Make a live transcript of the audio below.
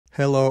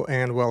Hello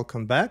and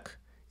welcome back.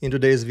 In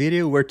today's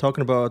video, we're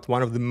talking about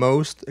one of the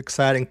most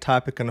exciting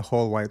topic in the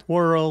whole wide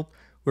world.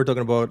 We're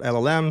talking about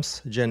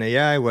LLMs, Gen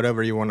AI,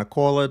 whatever you want to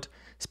call it.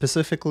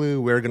 Specifically,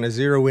 we're going to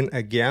zero in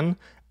again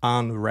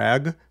on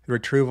RAG,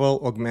 Retrieval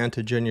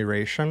Augmented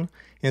Generation.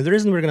 And the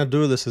reason we're going to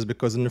do this is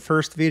because in the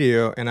first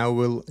video, and I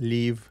will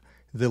leave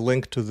the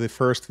link to the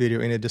first video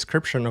in the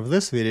description of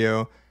this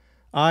video,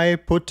 I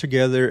put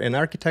together an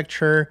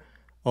architecture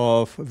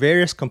of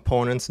various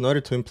components in order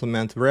to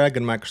implement RAG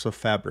in Microsoft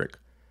Fabric.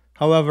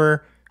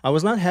 However, I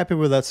was not happy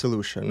with that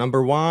solution.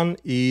 Number one,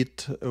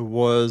 it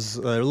was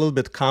a little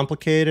bit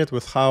complicated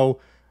with how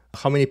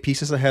many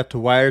pieces I had to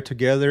wire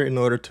together in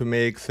order to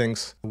make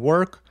things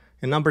work.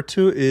 And number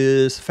two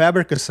is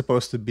Fabric is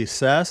supposed to be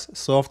SaaS,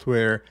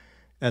 software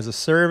as a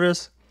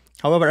service.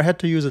 However, I had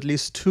to use at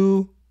least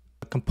two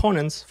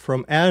components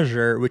from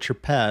Azure, which are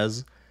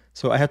PaaS.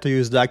 So I had to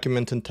use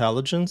Document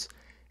Intelligence,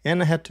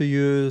 and I had to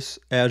use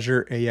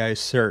Azure AI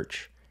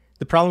Search.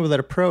 The problem with that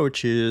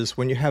approach is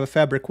when you have a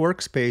Fabric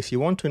workspace, you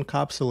want to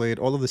encapsulate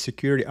all of the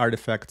security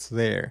artifacts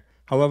there.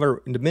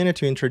 However, in the minute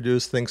you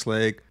introduce things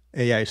like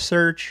AI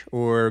Search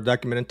or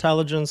Document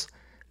Intelligence,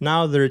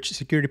 now the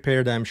security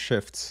paradigm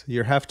shifts.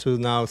 You have to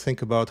now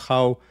think about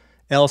how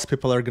else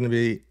people are going to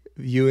be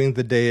viewing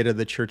the data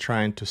that you're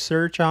trying to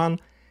search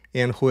on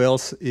and who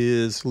else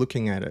is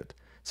looking at it.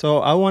 So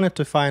I wanted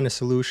to find a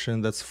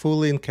solution that's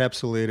fully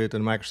encapsulated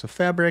in Microsoft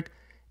Fabric,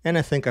 and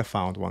I think I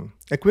found one.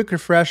 A quick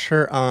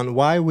refresher on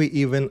why we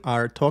even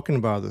are talking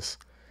about this.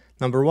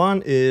 Number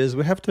one is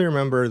we have to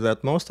remember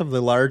that most of the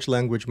large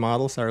language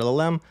models, or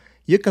LLM,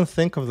 you can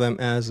think of them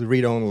as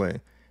read-only.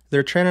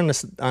 They're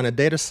trained on a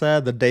data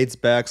set that dates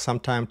back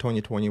sometime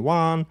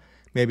 2021,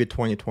 maybe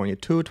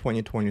 2022,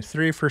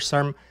 2023 for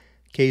some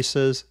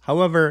cases.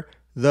 However,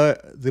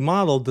 the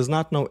model does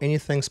not know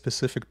anything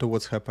specific to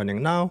what's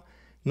happening now,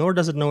 nor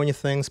does it know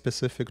anything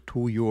specific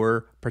to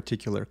your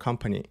particular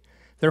company.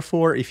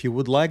 Therefore, if you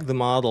would like the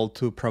model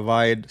to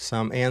provide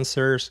some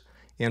answers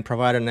and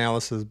provide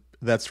analysis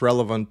that's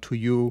relevant to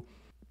you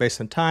based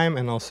on time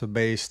and also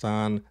based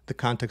on the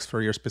context for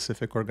your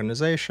specific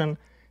organization,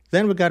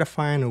 then we got to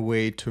find a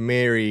way to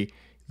marry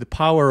the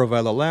power of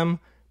LLM,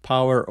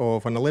 power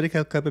of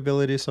analytical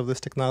capabilities of this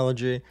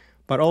technology,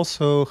 but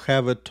also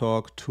have it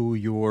talk to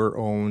your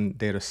own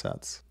data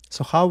sets.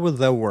 So how would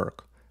that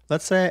work?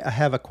 Let's say I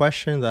have a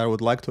question that I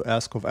would like to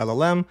ask of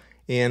LLM,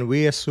 and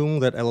we assume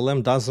that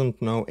LLM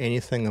doesn't know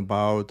anything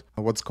about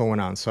what's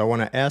going on. So I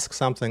want to ask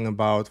something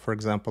about, for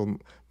example,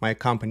 my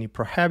company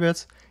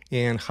prohibits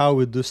and how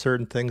we do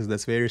certain things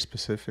that's very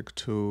specific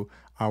to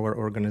our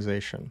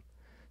organization.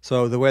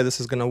 So the way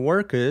this is going to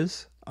work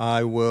is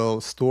I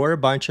will store a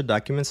bunch of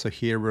documents. So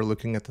here we're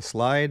looking at the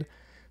slide.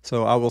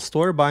 So I will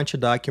store a bunch of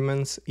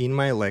documents in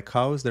my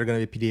lakehouse. They're going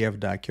to be PDF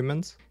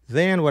documents.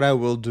 Then what I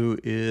will do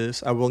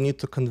is I will need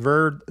to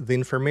convert the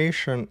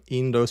information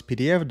in those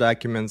PDF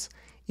documents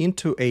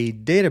into a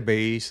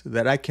database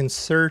that I can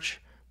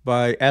search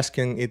by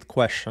asking it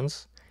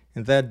questions.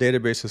 And that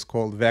database is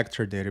called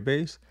vector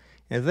database.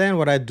 And then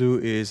what I do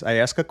is I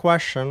ask a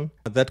question.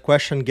 That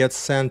question gets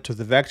sent to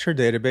the vector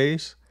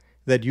database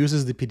that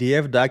uses the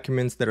PDF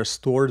documents that are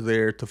stored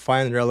there to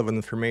find relevant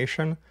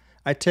information.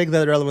 I take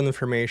that relevant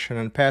information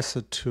and pass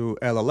it to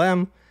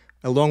LLM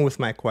along with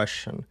my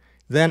question.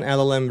 Then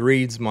LLM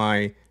reads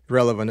my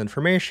relevant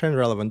information,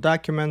 relevant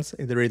documents,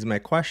 it reads my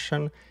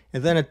question,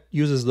 and then it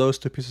uses those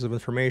two pieces of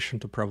information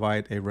to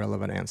provide a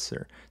relevant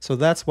answer. So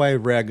that's why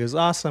RAG is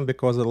awesome,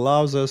 because it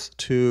allows us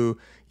to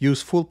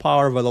use full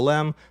power of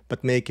LLM,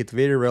 but make it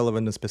very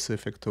relevant and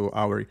specific to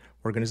our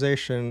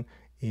organization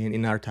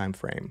in our time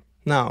frame.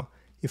 Now,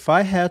 if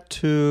I had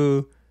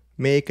to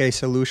make a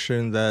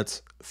solution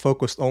that's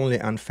focused only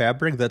on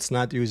Fabric, that's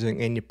not using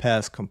any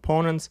PaaS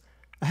components,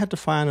 I had to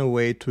find a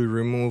way to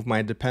remove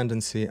my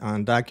dependency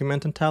on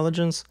Document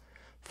Intelligence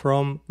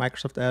from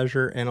Microsoft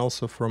Azure and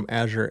also from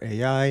Azure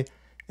AI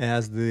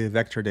as the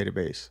vector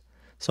database.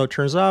 So it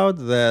turns out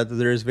that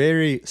there's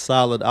very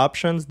solid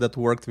options that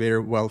worked very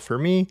well for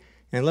me.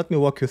 And let me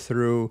walk you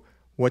through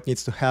what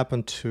needs to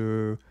happen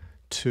to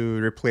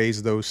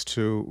replace those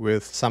two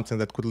with something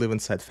that could live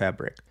inside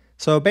Fabric.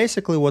 So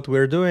basically what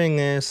we're doing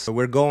is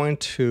we're going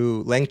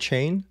to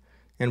LangChain.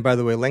 And by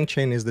the way,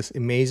 LangChain is this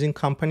amazing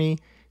company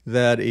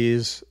that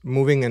is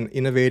moving and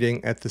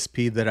innovating at the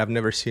speed that I've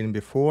never seen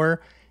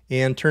before.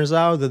 And turns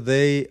out that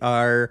they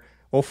are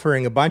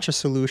offering a bunch of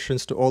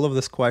solutions to all of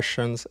these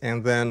questions.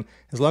 And then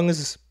as long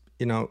as,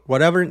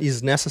 whatever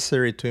is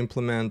necessary to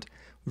implement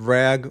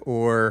RAG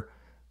or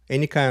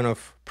any kind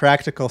of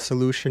practical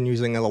solution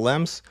using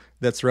LLMs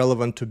that's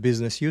relevant to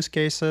business use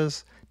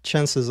cases,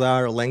 chances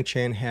are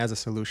LangChain has a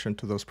solution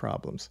to those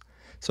problems.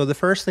 So the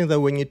first thing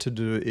that we need to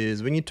do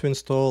is we need to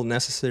install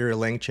necessary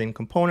LangChain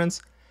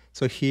components.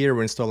 So here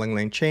we're installing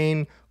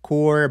LangChain,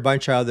 Core, a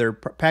bunch of other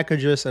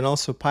packages, and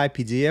also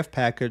PyPDF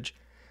package,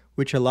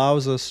 which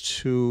allows us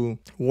to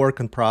work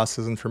and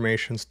process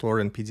information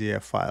stored in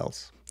PDF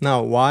files.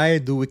 Now, why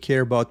do we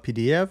care about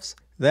PDFs?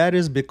 That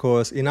is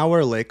because in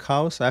our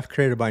lakehouse, I've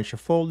created a bunch of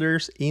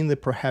folders. In the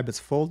prohibits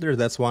folder,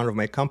 that's one of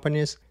my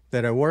companies,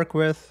 that I work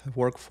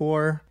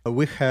for.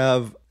 We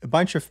have a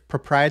bunch of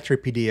proprietary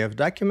PDF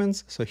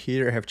documents. So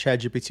here I have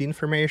ChatGPT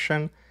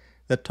information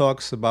that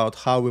talks about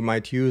how we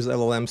might use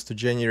LLMs to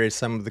generate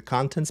some of the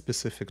content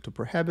specific to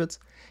ProHabits.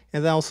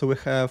 And then also we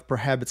have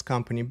ProHabits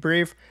company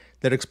brief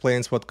that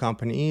explains what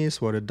company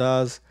is, what it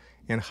does,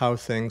 and how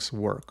things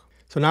work.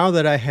 So now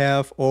that I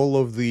have all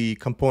of the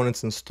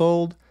components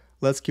installed,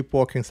 let's keep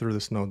walking through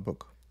this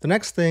notebook. The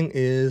next thing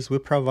is we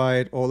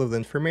provide all of the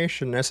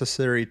information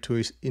necessary to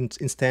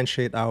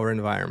instantiate our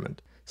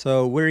environment.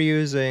 So we're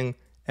using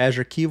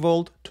Azure Key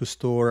Vault to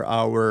store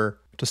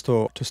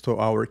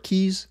our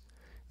keys.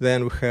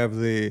 Then we have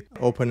the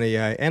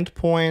OpenAI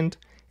endpoint.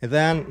 And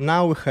then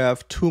now we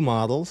have two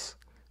models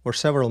or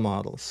several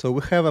models. So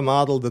we have a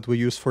model that we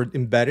use for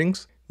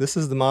embeddings. This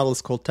is the model,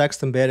 it's called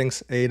Text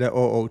Embeddings ADA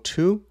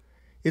 002.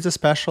 It's a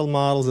special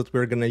model that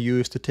we're going to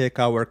use to take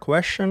our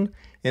question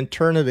and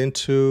turn it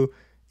into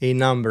a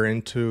number,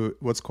 into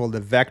what's called a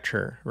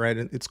vector, right?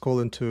 It's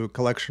called into a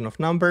collection of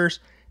numbers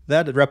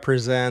that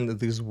represent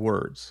these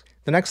words.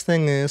 The next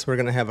thing is we're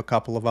going to have a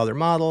couple of other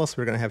models.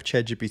 We're going to have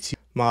ChatGPT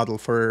model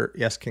for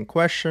asking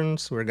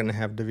questions. We're going to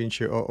have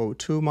DaVinci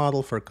 002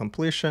 model for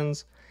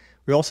completions.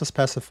 We also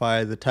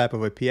specify the type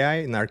of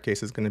API. In our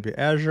case, it's going to be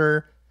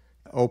Azure,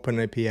 Open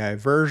API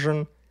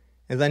version.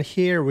 And then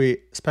here we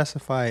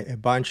specify a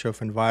bunch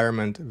of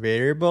environment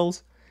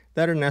variables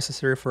that are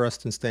necessary for us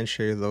to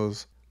instantiate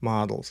those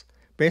models.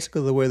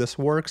 Basically, the way this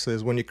works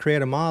is when you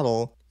create a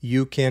model,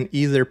 you can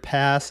either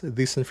pass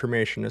this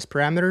information as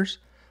parameters,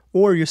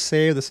 or you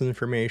save this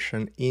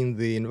information in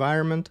the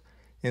environment,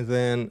 and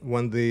then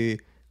when the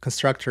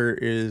constructor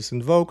is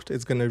invoked,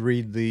 it's going to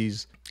read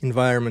these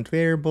environment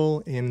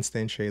variable and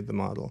instantiate the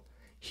model.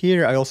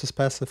 Here, I also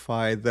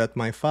specify that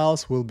my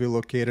files will be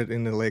located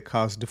in the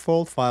Lakehouse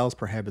default files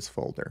ProHabits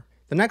folder.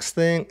 The next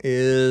thing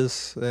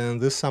is, and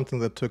this is something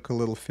that took a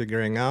little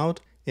figuring out,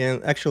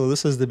 and actually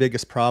this is the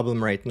biggest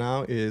problem right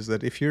now, is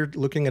that if you're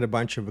looking at a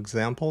bunch of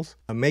examples,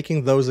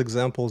 making those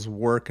examples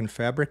work in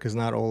Fabric is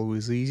not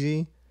always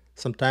easy.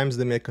 Sometimes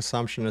they make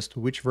assumptions as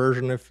to which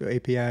version of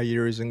API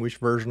you're using, which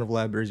version of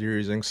libraries you're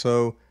using.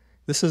 So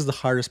this is the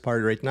hardest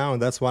part right now,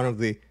 and that's one of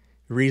the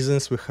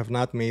reasons we have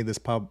not made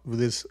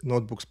these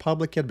notebooks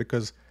public yet,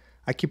 because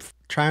I keep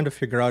trying to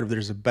figure out if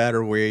there's a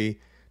better way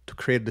to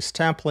create this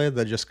template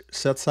that just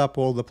sets up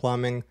all the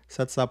plumbing,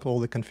 sets up all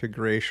the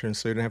configurations,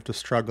 so you don't have to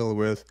struggle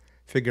with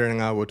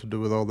figuring out what to do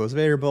with all those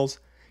variables.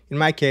 In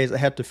my case, I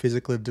had to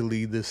physically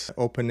delete this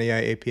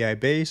OpenAI API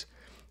base.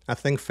 I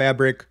think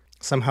Fabric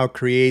somehow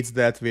creates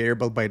that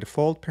variable by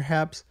default,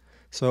 perhaps.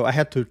 So I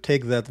had to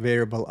take that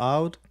variable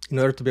out in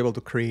order to be able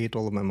to create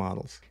all of my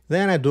models.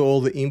 Then I do all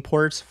the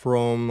imports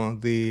from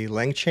the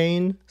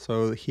LangChain.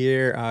 So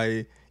here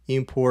I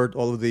import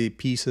all of the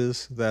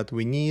pieces that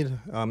we need.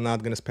 I'm not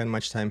going to spend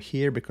much time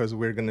here because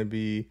we're going to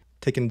be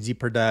taking a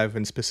deeper dive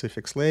in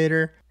specifics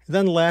later.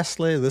 Then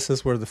lastly, this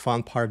is where the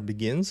fun part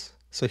begins.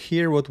 So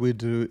here what we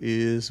do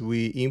is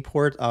we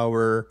import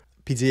our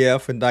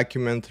PDF and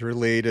document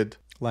related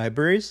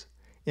libraries.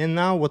 And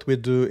now what we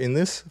do in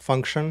this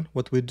function,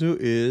 what we do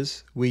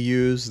is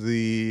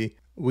we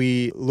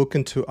look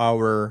into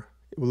our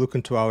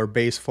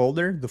base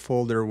folder, the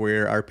folder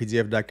where our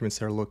PDF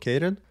documents are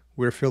located.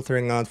 We're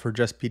filtering out for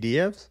just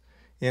PDFs.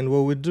 And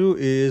what we do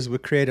is we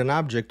create an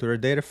object or a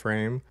data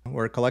frame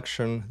or a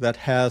collection that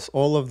has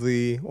all of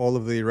the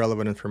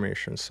relevant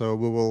information. So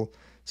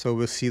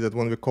we'll see that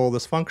when we call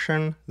this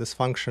function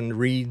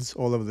reads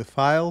all of the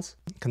files,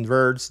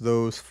 converts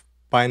those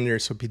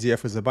binaries. So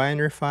PDF is a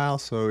binary file,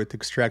 so it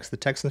extracts the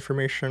text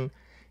information,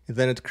 and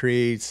then it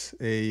creates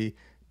a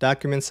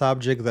documents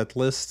object that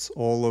lists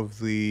all of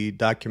the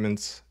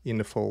documents in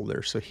the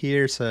folder. So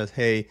here it says,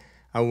 hey,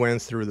 I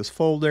went through this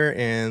folder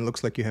and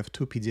looks like you have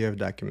two PDF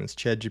documents,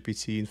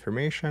 ChatGPT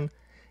information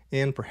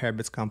and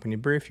ProHabits company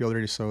brief. You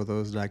already saw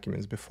those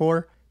documents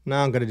before.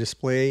 Now I'm going to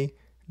display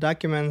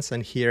documents,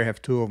 and here I have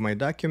two of my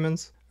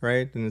documents,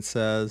 right? And it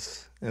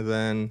says, and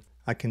then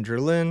I can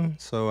drill in.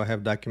 So I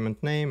have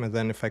document name, and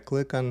then if I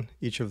click on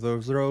each of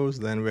those rows,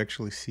 then we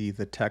actually see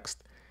the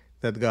text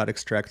that got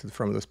extracted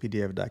from those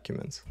PDF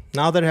documents.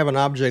 Now that I have an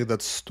object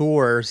that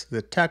stores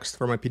the text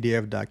from my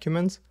PDF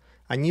documents,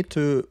 I need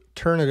to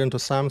turn it into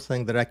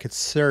something that I could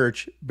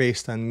search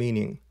based on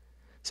meaning.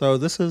 So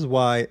this is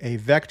why a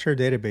vector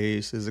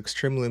database is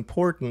extremely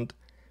important,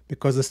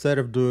 because instead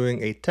of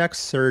doing a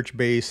text search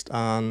based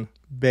on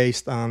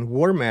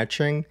word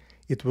matching,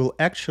 it will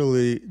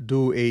actually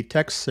do a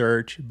text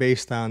search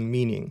based on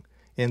meaning.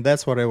 And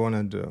that's what I want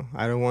to do.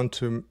 I don't want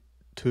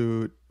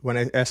to when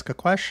I ask a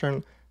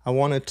question, I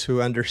wanted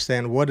to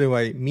understand what do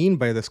I mean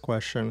by this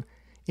question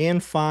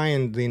and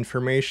find the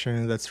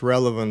information that's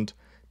relevant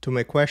to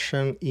my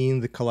question in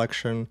the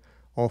collection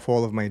of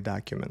all of my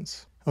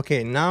documents.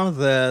 Okay, now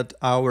that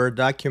our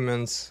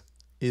documents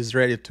is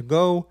ready to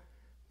go,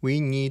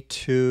 we need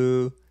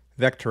to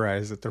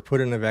vectorize it or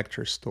put in a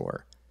vector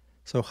store.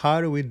 So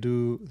how do we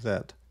do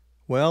that?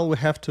 Well, we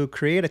have to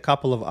create a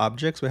couple of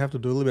objects. We have to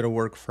do a little bit of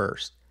work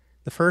first.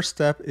 The first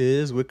step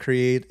is we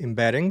create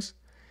embeddings.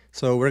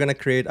 So we're going to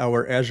create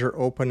our Azure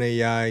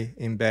OpenAI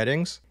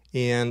embeddings.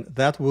 and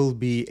that will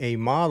be a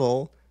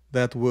model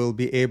that will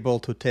be able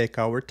to take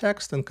our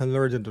text and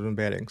convert it into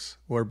embeddings,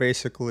 or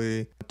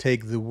basically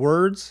take the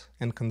words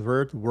and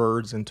convert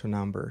words into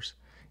numbers.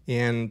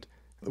 And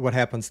what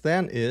happens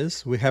then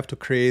is we have to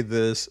create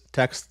this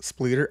text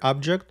splitter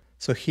object.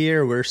 So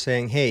here we're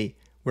saying, hey,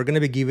 we're going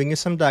to be giving you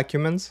some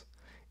documents,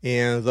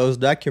 and those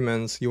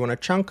documents, you want to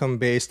chunk them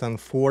based on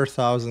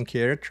 4,000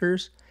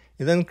 characters,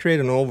 and then create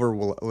an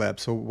overlap.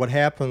 So what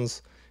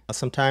happens,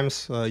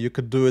 sometimes you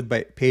could do it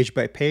by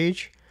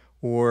page,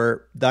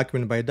 or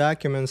document by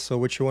document. So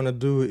what you want to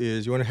do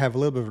is you want to have a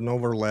little bit of an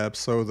overlap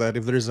so that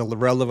if there is a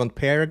relevant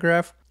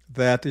paragraph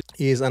that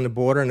is on the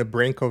border and the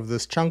brink of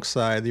this chunk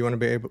side, you want to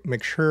be able to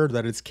make sure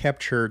that it's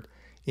captured,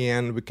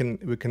 and we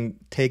can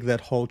take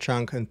that whole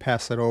chunk and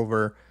pass it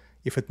over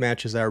if it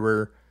matches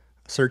our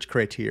search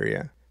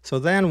criteria. So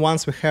then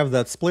once we have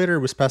that splitter,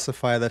 we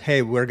specify that,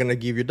 hey, we're going to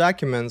give you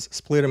documents,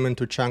 split them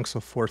into chunks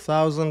of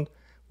 4,000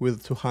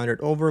 with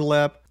 200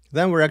 overlap.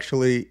 Then we're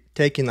actually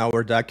taking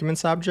our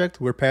documents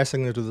object, we're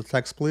passing it to the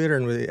text splitter,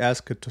 and we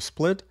ask it to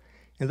split.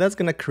 And that's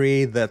going to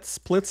create that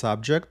splits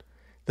object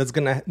that's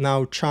going to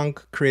now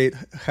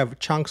have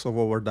chunks of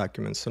our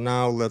documents. So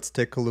now let's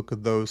take a look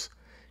at those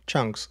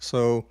chunks.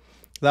 So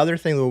the other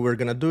thing that we're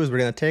going to do is we're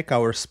going to take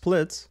our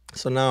splits.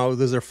 So now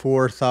these are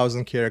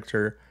 4,000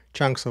 character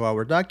chunks of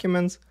our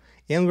documents,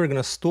 and we're going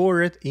to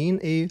store it in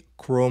a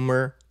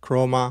Chroma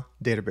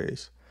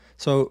database.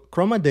 So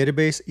Chroma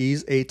database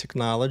is a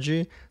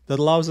technology that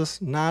allows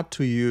us not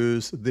to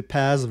use the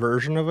past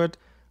version of it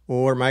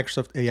or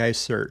Microsoft AI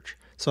search.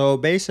 So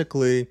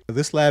basically,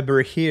 this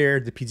library here,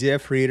 the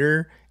PDF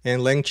reader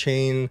and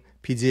LangChain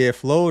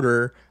PDF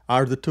loader,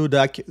 are the two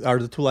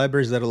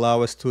libraries that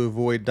allow us to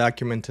avoid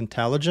document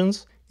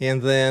intelligence.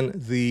 And then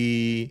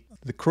the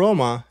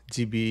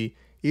ChromaDB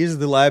is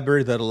the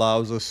library that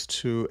allows us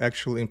to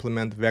actually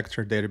implement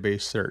vector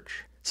database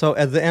search. So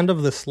at the end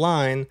of this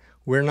line,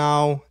 we're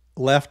now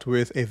left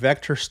with a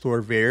vector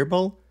store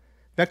variable.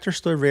 Vector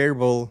store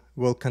variable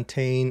will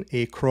contain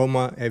a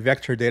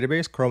vector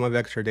database, Chroma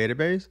vector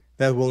database,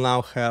 that will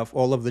now have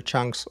all of the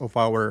chunks of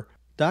our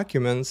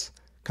documents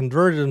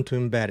converted into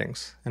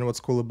embeddings. And what's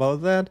cool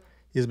about that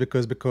is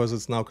because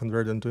it's now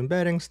converted into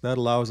embeddings, that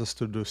allows us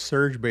to do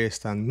search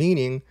based on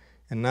meaning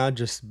and not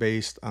just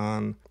based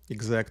on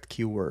exact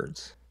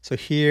keywords. So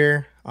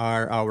here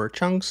are our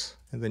chunks,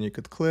 and then you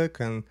could click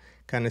and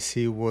kind of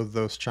see what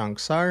those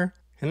chunks are.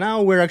 And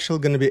now we're actually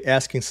going to be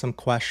asking some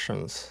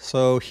questions.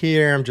 So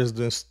here I'm just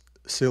doing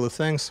silly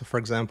things. So for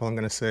example, I'm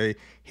going to say,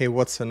 hey,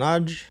 what's a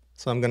nudge?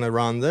 So I'm going to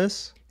run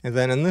this. And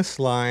then in this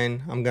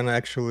line, I'm going to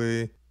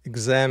actually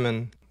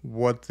examine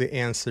what the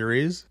answer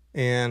is.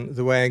 And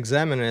the way I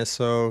examine it,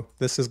 so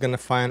this is going to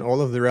find all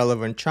of the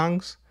relevant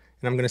chunks.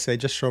 And I'm going to say,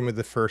 just show me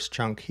the first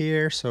chunk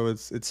here. So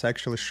it's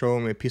actually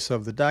showing me a piece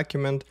of the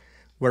document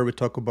where we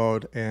talk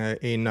about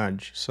a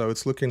nudge. So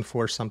it's looking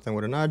for something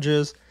with a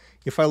nudges.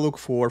 If I look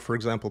for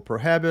example,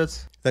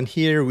 prohibits, then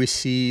here we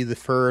see the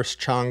first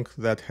chunk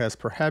that has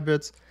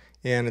prohibits,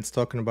 and it's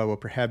talking about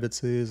what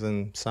prohibits is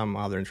and some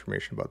other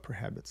information about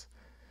prohibits.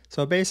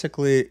 So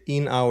basically,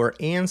 in our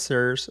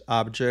answers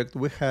object,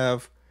 we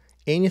have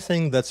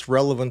anything that's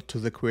relevant to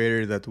the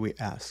query that we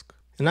ask.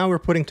 And now we're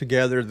putting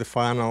together the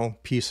final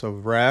piece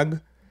of RAG.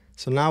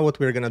 So now what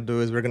we're going to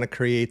do is we're going to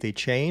create a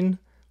chain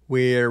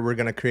where we're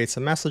going to create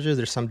some messages.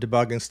 There's some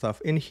debugging stuff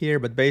in here,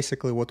 but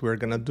basically what we're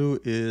going to do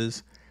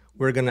is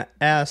we're going to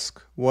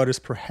ask what is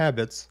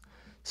prohibits.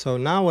 So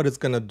now what it's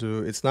going to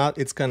do, it's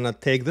going to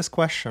take this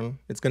question,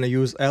 it's going to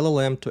use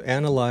LLM to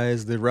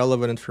analyze the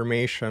relevant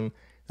information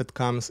that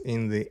comes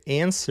in the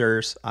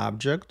answers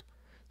object.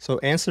 So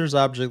answers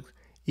object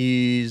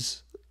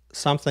is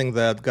something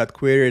that got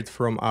queried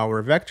from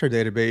our vector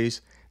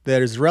database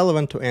that is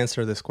relevant to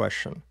answer this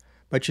question.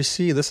 But you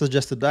see, this is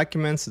just the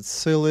documents, it's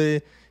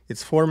silly,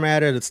 it's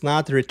formatted, it's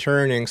not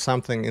returning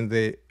something in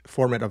the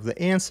format of the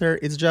answer,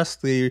 it's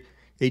just a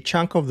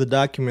chunk of the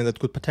document that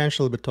could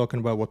potentially be talking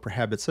about what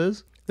prohibits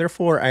is.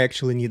 Therefore, I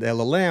actually need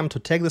LLM to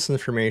take this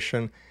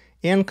information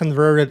and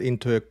convert it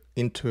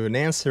into an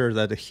answer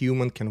that a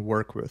human can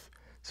work with.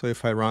 So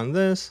if I run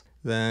this,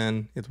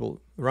 then it will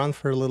run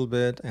for a little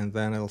bit, and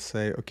then it'll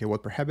say, okay,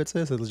 what prohibits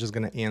is, it's just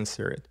going to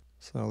answer it.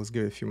 So let's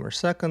give it a few more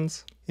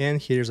seconds, and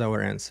here's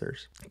our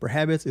answers.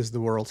 Prohibits is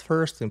the world's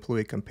first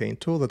employee campaign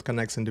tool that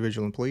connects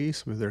individual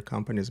employees with their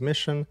company's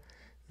mission,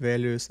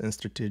 values, and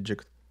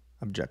strategic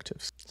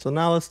objectives. So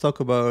now let's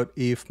talk about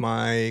if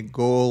my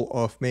goal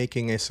of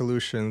making a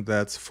solution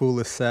that's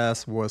fully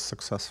SaaS was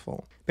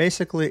successful.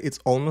 Basically, it's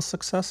almost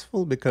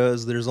successful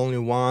because there's only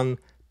one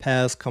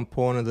PaaS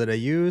component that I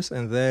use,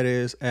 and that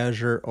is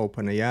Azure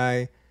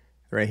OpenAI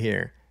right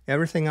here.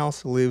 Everything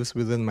else lives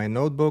within my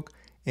notebook,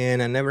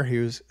 and I never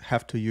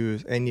have to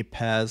use any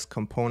PaaS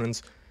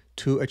components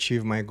to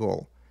achieve my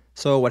goal.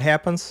 So what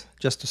happens,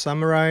 just to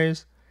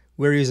summarize,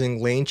 we're using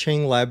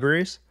LangChain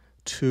libraries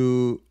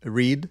to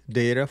read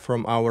data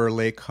from our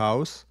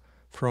lakehouse,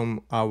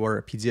 from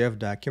our PDF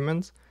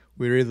documents.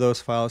 We read those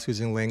files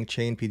using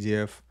LangChain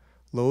PDF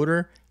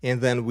loader,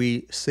 and then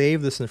we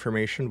save this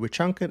information, we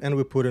chunk it, and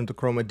we put it into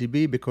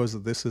ChromaDB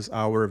because this is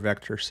our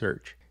vector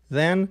search.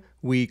 Then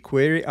we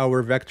query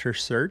our vector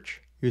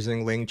search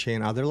using LangChain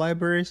and other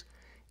libraries,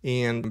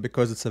 and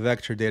because it's a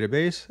vector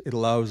database, it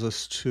allows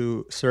us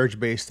to search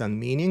based on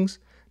meanings,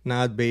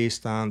 not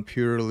based on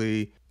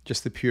purely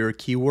just a pure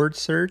keyword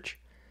search.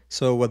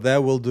 So what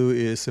that will do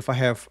is if I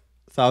have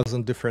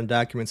 1,000 different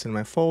documents in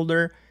my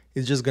folder,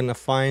 it's just going to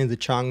find the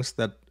chunks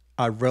that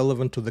are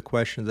relevant to the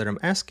question that I'm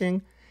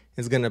asking.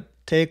 It's going to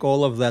take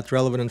all of that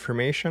relevant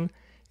information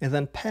and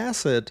then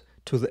pass it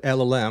to the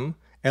LLM.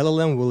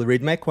 LLM will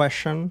read my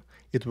question.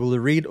 It will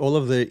read all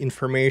of the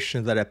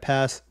information that I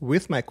pass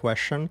with my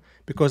question,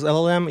 because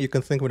LLM, you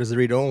can think of it as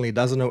read-only. It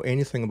doesn't know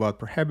anything about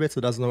prohibits.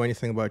 It doesn't know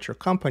anything about your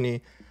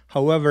company.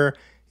 However,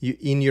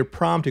 in your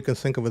prompt, you can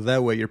think of it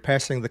that way. You're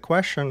passing the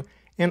question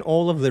and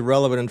all of the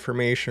relevant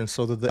information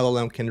so that the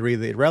LLM can read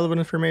the relevant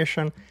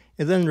information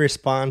and then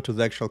respond to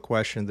the actual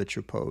question that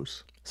you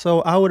pose.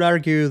 So I would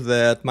argue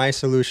that my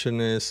solution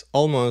is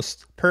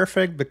almost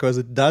perfect because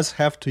it does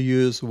have to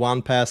use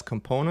one pass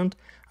component.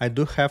 I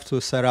do have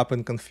to set up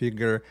and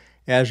configure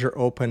Azure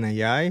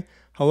OpenAI.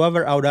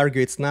 However, I would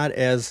argue it's not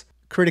as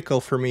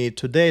critical for me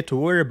today to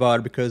worry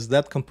about because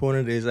that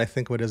component is, I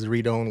think of it as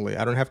read-only.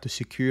 I don't have to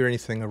secure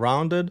anything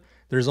around it.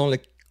 There's only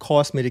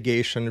cost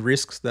mitigation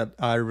risks that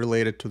are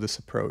related to this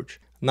approach.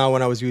 Now,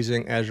 when I was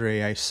using Azure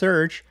AI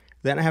Search,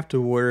 then I have to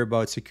worry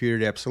about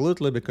security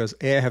absolutely because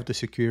I have to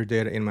secure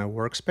data in my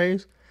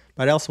workspace,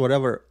 but also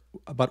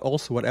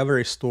whatever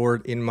is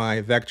stored in my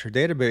vector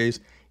database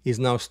is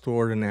now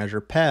stored in Azure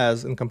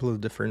PaaS in completely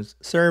different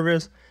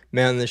service,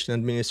 managed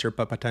and administered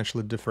by a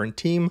potentially different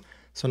team.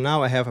 So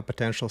now I have a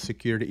potential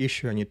security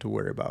issue I need to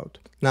worry about.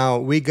 Now,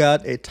 we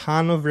got a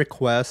ton of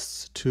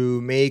requests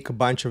to make a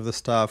bunch of the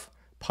stuff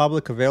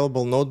public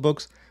available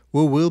notebooks.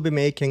 We will be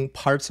making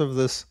parts of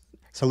this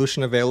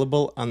solution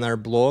available on our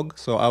blog.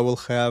 So I will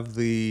have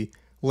the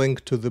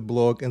link to the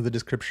blog in the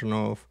description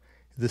of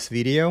this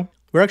video.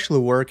 We're actually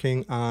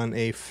working on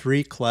a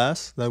free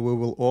class that we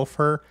will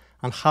offer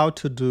on how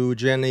to do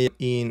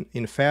GenAI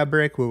in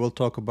Fabric. We will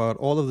talk about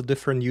all of the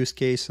different use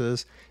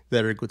cases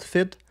that are a good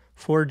fit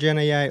for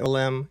GenAI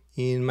LM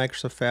in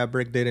Microsoft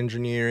Fabric, data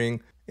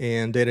engineering,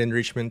 and data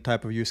enrichment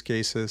type of use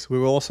cases. We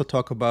will also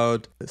talk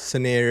about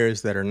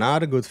scenarios that are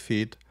not a good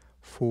fit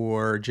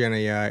for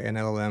GenAI and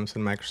LLMs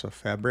in Microsoft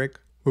Fabric.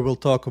 We will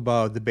talk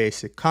about the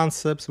basic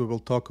concepts. We will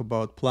talk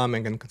about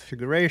plumbing and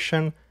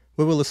configuration.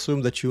 We will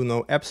assume that you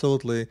know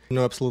absolutely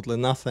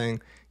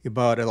nothing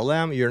about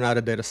LLM. You're not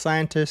a data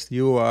scientist.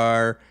 You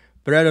are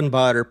bread and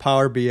butter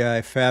Power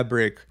BI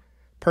Fabric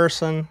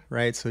person,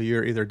 right? So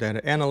you're either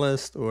data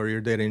analyst or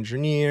you're data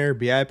engineer,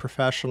 BI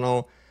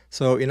professional.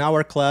 So in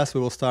our class,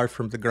 we will start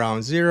from the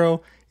ground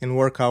zero and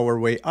work our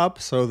way up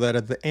so that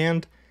at the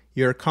end,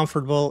 you're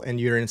comfortable and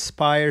you're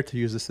inspired to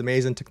use this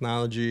amazing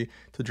technology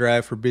to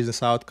drive for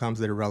business outcomes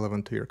that are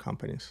relevant to your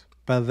companies.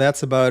 But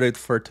that's about it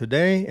for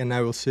today, and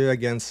I will see you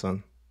again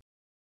soon.